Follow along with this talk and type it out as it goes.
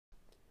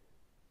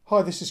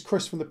Hi, this is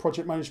Chris from the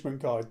Project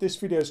Management Guide. This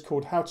video is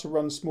called How to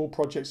Run Small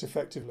Projects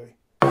Effectively.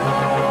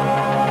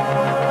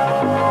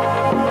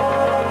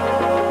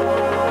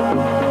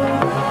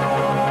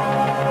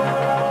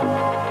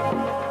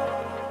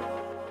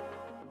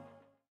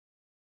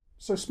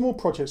 So small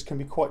projects can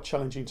be quite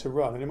challenging to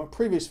run, and in my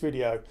previous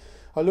video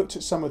I looked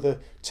at some of the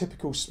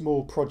typical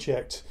small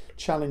project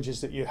challenges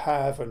that you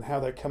have and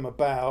how they come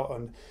about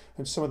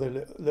and some of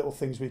the little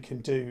things we can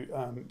do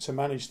to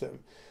manage them.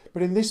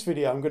 But in this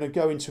video I'm going to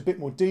go into a bit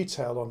more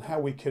detail on how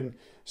we can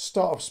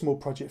start a small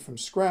project from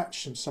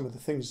scratch and some of the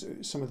things,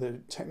 some of the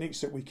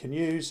techniques that we can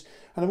use,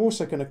 and I'm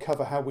also going to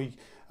cover how we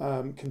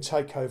can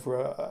take over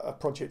a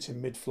project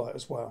in mid-flight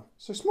as well.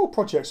 So small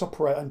projects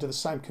operate under the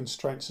same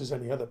constraints as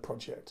any other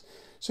project.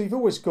 So you've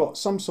always got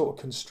some sort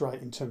of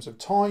constraint in terms of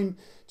time,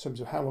 in terms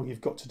of how long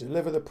you've got to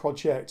deliver the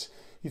project.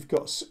 You've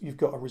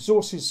got a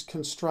resources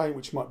constraint,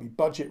 which might be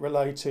budget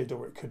related,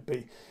 or it could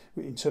be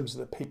in terms of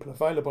the people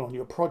available on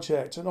your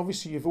project. And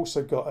obviously you've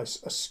also got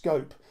a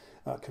scope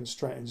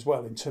constraint as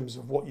well in terms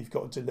of what you've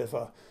got to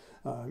deliver,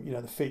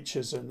 the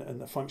features and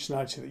the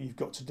functionality that you've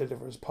got to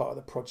deliver as part of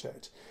the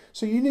project.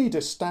 So you need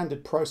a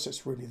standard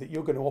process really that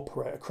you're going to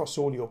operate across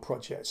all your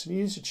projects, and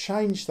you need to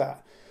change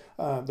that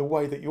the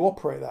way that you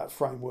operate that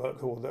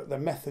framework or the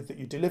method that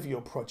you deliver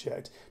your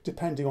project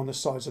depending on the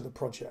size of the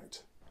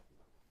project.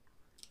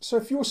 So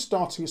if you're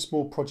starting a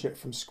small project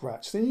from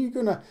scratch, then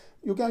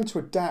you're going to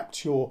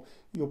adapt your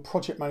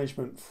project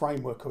management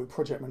framework or your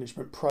project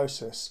management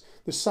process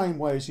the same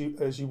way as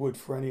you would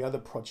for any other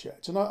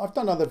project. And I've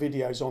done other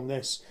videos on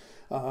this,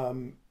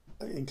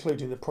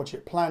 including the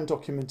project plan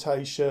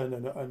documentation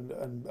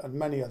and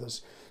many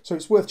others. So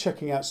it's worth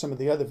checking out some of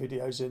the other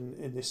videos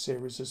in this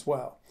series as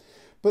well.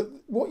 But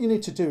what you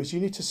need to do is you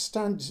need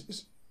to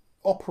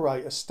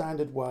operate a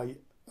standard way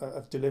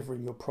of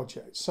delivering your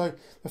project. So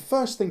the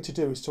first thing to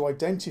do is to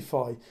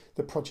identify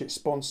the project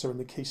sponsor and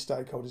the key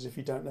stakeholders if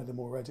you don't know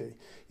them already.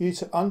 You need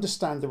to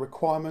understand the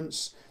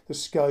requirements, the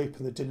scope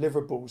and the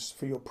deliverables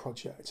for your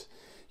project.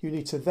 You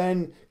need to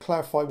then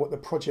clarify what the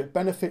project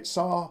benefits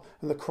are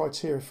and the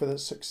criteria for the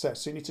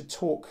success. So you need to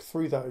talk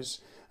through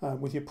those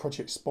with your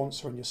project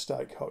sponsor and your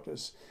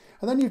stakeholders.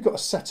 And then you've got to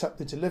set up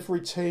the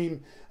delivery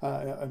team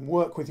and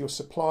work with your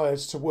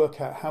suppliers to work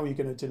out how you're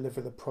going to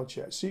deliver the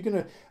project. So you're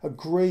going to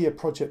agree a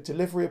project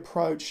delivery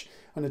approach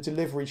and a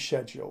delivery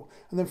schedule.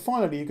 And then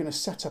finally, you're going to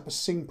set up a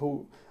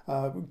simple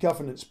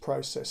governance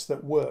process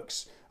that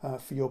works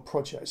for your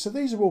project. So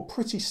these are all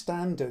pretty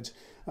standard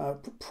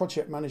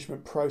project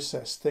management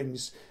process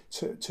things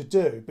to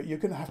do, but you're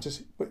going to have to,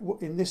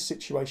 in this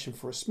situation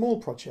for a small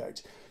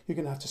project, you're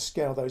going to have to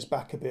scale those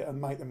back a bit and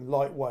make them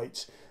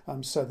lightweight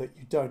so that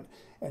you don't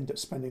end up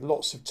spending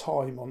lots of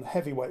time on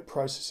heavyweight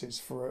processes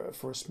for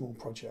a small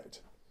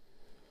project.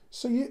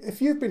 So if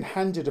you've been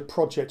handed a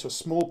project or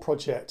small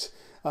project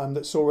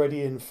that's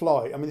already in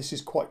flight, I mean, this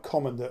is quite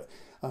common that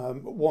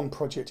one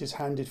project is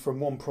handed from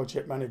one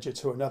project manager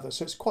to another.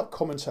 So it's quite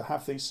common to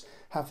have this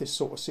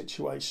sort of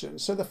situation.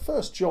 So the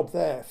first job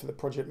there for the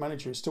project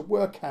manager is to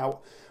work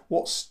out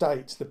what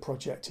state the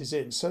project is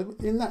in. So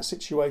in that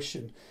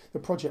situation, the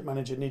project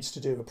manager needs to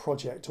do a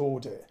project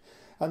audit.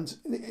 And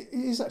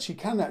it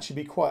can actually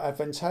be quite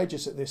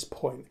advantageous at this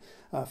point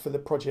for the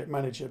project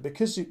manager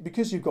because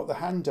you've got the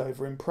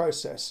handover in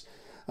process.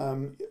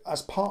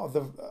 As part of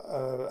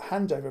the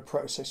handover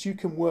process, you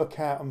can work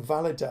out and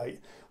validate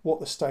what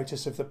the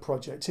status of the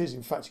project is.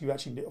 In fact,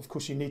 of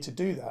course, you need to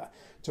do that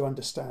to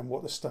understand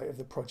what the state of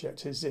the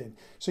project is in.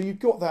 So you've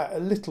got that a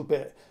little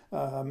bit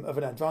of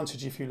an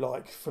advantage, if you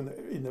like,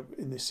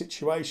 in this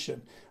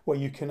situation where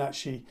you can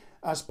actually,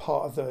 as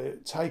part of the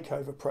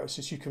takeover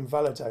process, you can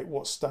validate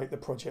what state the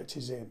project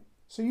is in.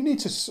 So you need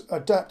to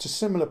adapt a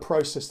similar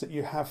process that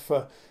you have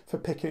for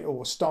picking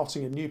or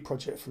starting a new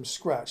project from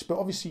scratch, but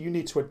obviously you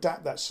need to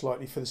adapt that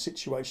slightly for the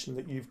situation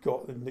that you've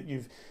got and that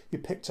you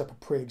picked up a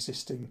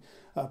pre-existing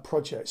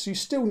project. So you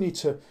still need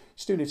to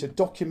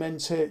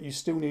document it. You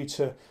still need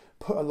to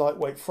put a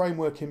lightweight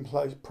framework in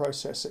place,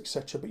 process,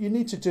 etc. But you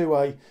need to do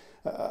a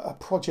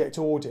project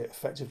audit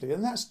effectively,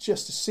 and that's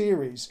just a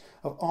series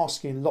of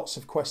asking lots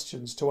of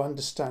questions to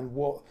understand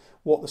what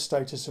the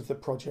status of the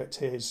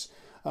project is,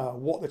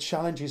 what the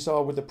challenges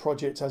are with the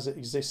project as it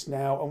exists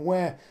now, and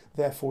where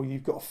therefore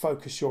you've got to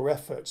focus your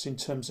efforts in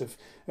terms of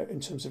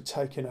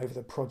taking over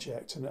the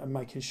project and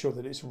making sure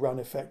that it's run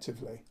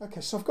effectively.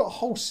 Okay, so I've got a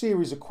whole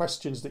series of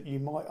questions that you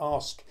might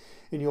ask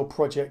in your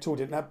project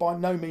audit. Now, by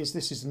no means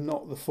this is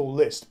not the full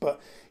list, but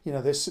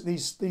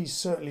these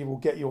certainly will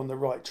get you on the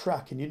right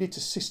track, and you need to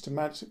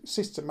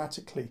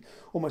systematically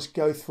almost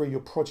go through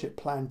your project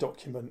plan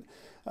document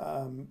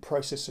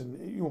process,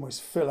 and you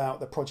almost fill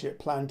out the project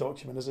plan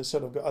document. As I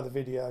said, I've got other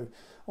video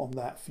on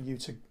that for you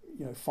to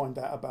find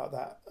out about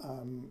that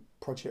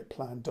project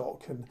plan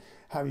doc and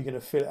how you're going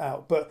to fill it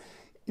out. But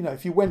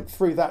if you went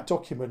through that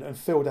document and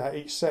filled out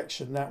each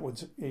section, that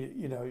would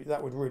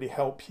really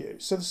help you.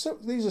 So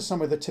these are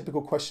some of the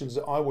typical questions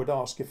that I would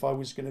ask if I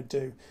was going to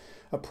do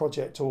a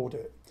project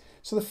audit.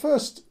 So the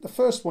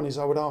first one is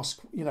I would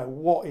ask,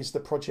 what is the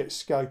project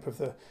scope of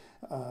the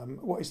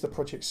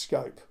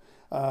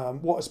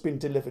what has been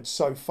delivered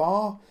so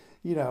far,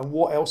 and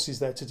what else is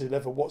there to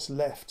deliver, what's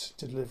left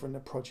to deliver in the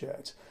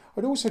project.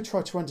 I'd also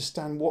try to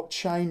understand what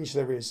change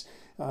there is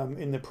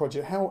in the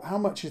project. How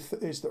much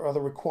is there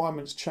other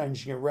requirements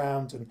changing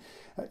around, and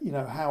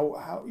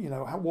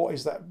what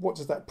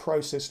does that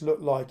process look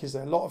like? Is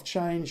there a lot of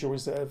change, or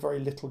is there very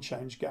little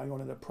change going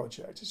on in a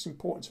project? It's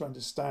important to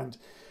understand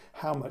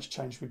how much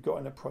change we've got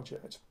in a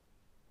project.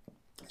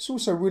 It's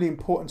also really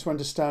important to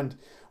understand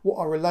what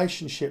our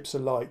relationships are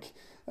like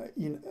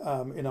in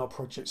our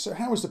project. So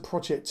how is the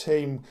project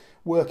team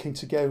working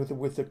together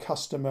with the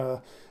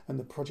customer and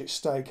the project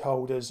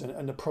stakeholders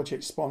and the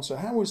project sponsor?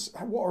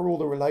 What are all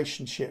the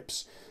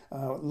relationships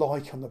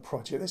like on the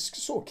project?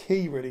 That's sort of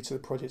key really to the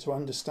project, to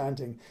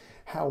understanding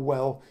how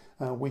well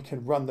we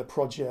can run the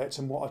project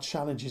and what our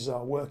challenges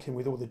are working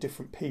with all the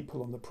different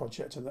people on the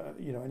project and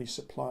any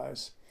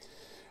suppliers.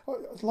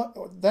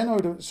 Then I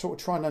would sort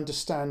of try and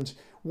understand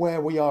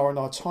where we are on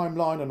our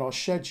timeline and our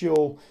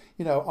schedule.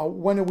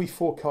 When are we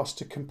forecast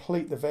to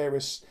complete the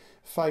various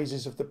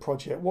phases of the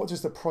project? What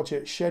does the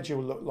project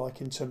schedule look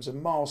like in terms of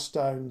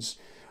milestones?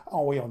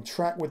 Are we on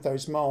track with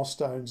those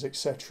milestones,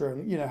 etc.?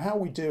 And how are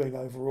we doing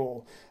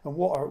overall? And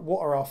what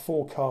are our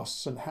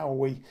forecasts, and how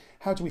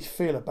do we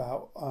feel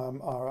about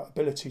our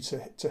ability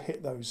to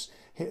hit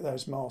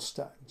those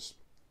milestones?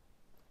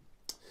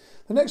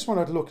 The next one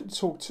I'd look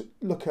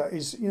at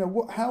is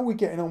how are we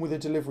getting on with the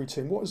delivery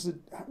team?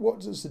 What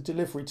does the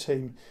delivery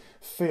team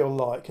feel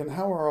like, and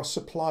how are our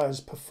suppliers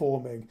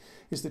performing?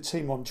 Is the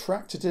team on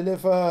track to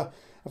deliver?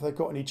 Have they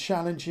got any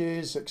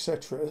challenges,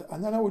 etc.?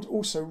 And then I would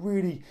also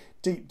really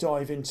deep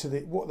dive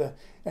into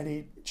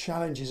any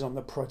challenges on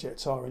the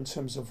project are in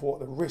terms of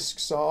what the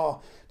risks are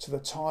to the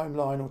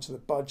timeline or to the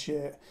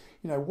budget.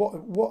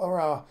 What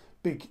are our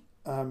big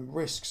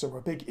risks or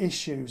our big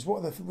issues?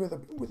 What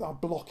are our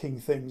blocking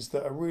things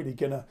that are really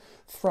going to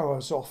throw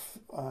us off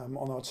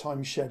on our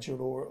time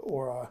schedule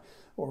or our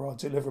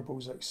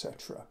deliverables,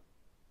 etc.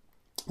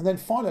 And then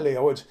finally,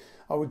 I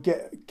would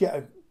get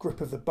a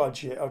grip of the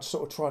budget. I'd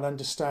sort of try and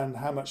understand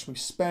how much we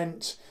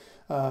spent,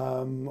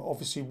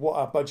 obviously what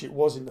our budget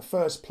was in the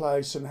first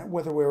place, and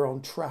whether we're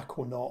on track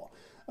or not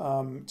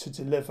to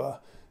deliver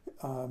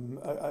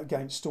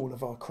against all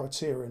of our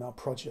criteria in our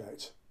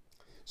project.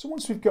 So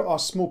once we've got our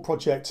small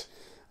project,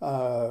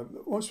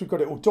 once we've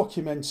got it all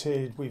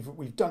documented,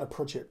 we've done a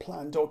project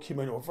plan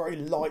document or a very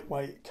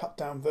lightweight cut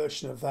down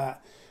version of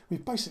that.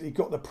 We've basically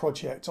got the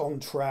project on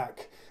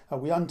track.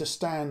 We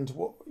understand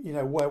what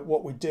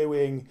we're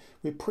doing.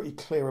 We're pretty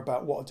clear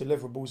about what our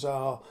deliverables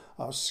are,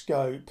 our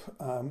scope,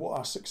 what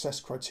our success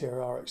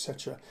criteria are,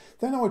 etc.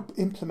 Then I would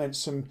implement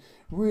some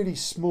really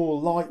small,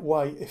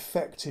 lightweight,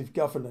 effective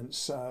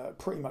governance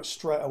pretty much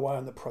straight away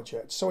on the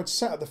project. So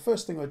the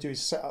first thing I do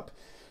is set up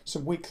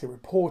some weekly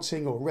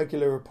reporting or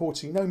regular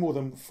reporting, no more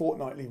than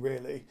fortnightly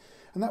really,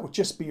 and that would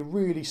just be a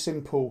really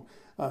simple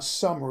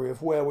summary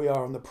of where we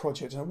are on the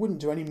project. And I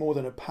wouldn't do any more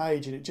than a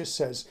page, and it just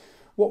says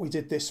what we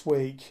did this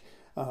week,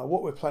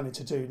 what we're planning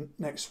to do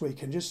next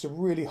week, and just a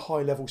really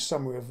high level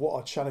summary of what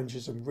our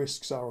challenges and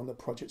risks are on the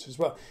project as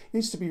well. It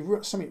needs to be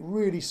something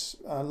really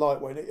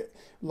lightweight,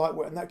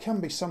 and that can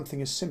be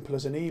something as simple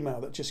as an email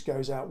that just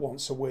goes out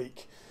once a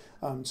week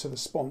to the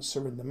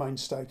sponsor and the main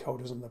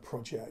stakeholders on the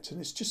project. And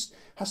it's just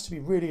has to be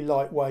really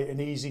lightweight and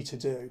easy to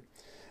do.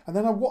 And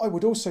then what I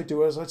would also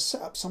do is I'd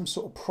set up some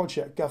sort of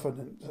project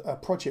governance,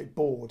 project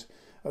board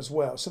as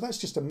well. So that's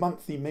just a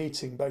monthly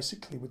meeting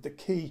basically with the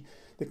key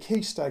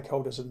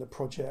stakeholders in the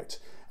project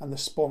and the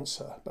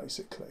sponsor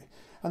basically.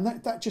 And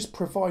that just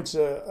provides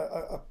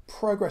a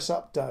progress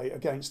update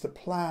against the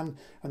plan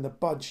and the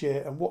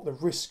budget and what the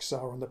risks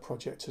are on the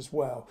project as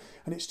well.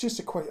 And it's just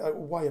a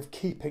way of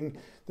keeping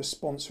the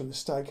sponsor and the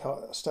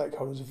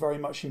stakeholders very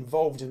much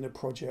involved in the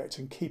project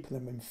and keeping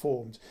them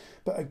informed.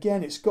 But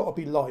again, it's got to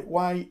be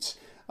lightweight.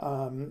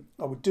 I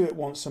would do it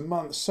once a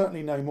month,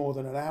 certainly no more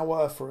than an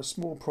hour for a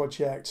small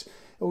project,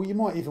 or you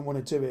might even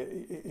want to do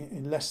it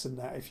in less than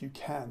that if you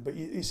can. But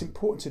it's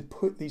important to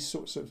put these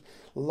sorts of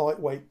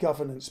lightweight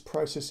governance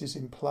processes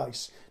in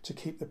place to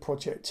keep the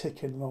project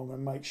ticking along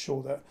and make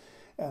sure that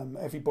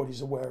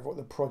everybody's aware of what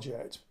the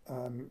project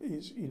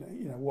is,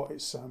 what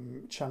its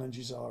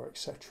challenges are,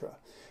 etc.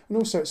 And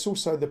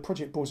also, the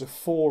project board's a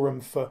forum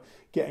for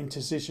getting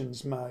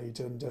decisions made,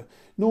 and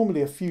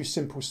normally a few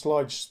simple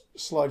slides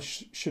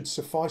should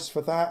suffice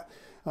for that.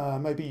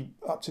 Maybe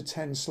up to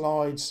 10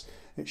 slides.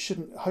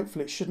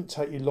 Hopefully it shouldn't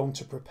take you long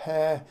to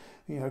prepare,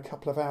 a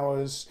couple of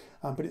hours,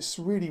 but it's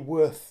really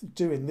worth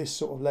doing this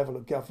sort of level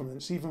of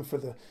governance, even for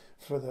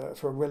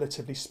a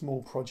relatively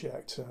small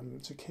project,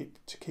 to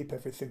keep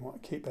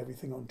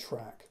everything on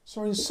track.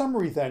 So in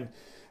summary then,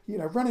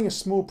 running a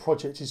small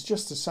project is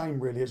just the same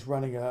really as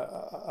running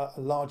a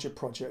larger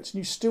project. And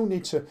you still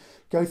need to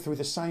go through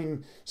the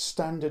same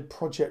standard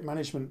project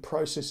management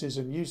processes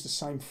and use the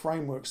same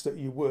frameworks that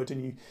you would,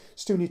 and you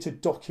still need to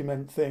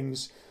document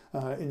things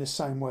in the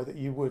same way that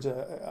you would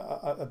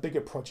a bigger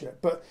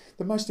project. But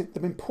the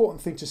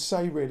important thing to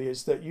say really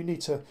is that you need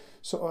to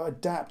sort of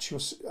adapt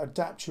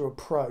your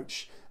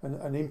approach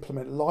and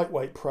implement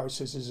lightweight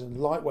processes and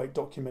lightweight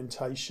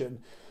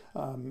documentation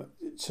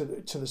to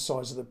the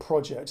size of the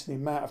project, the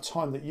amount of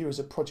time that you as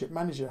a project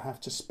manager have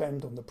to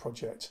spend on the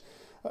project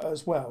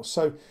as well.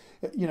 So,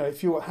 you know,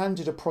 if you're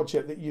handed a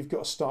project that you've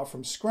got to start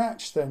from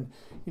scratch, then,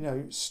 you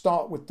know,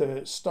 start with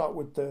the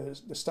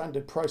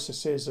standard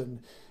processes, and,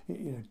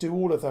 you know, do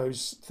all of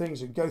those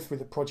things and go through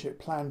the project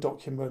plan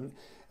document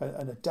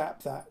and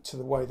adapt that to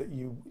the way that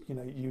you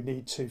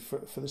need to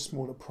for the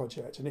smaller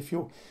project. And if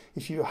you're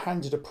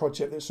handed a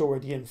project that's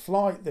already in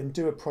flight, then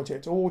do a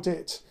project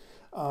audit,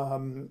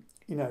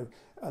 you know,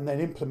 and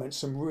then implement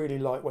some really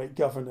lightweight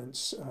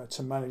governance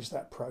to manage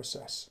that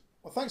process.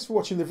 Well, thanks for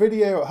watching the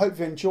video. I hope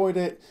you enjoyed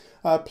it.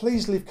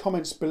 Please leave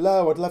comments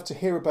below. I'd love to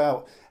hear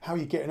about how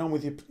you're getting on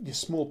with your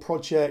small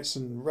projects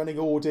and running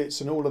audits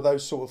and all of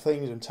those sort of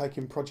things, and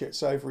taking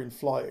projects over in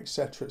flight,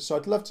 etc. So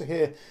I'd love to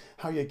hear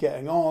how you're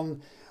getting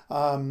on.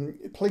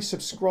 Please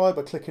subscribe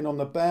by clicking on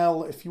the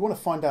bell. If you want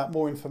to find out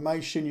more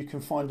information, you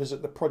can find us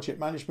at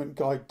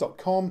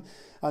theprojectmanagementguide.com,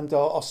 and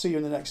I'll see you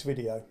in the next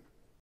video.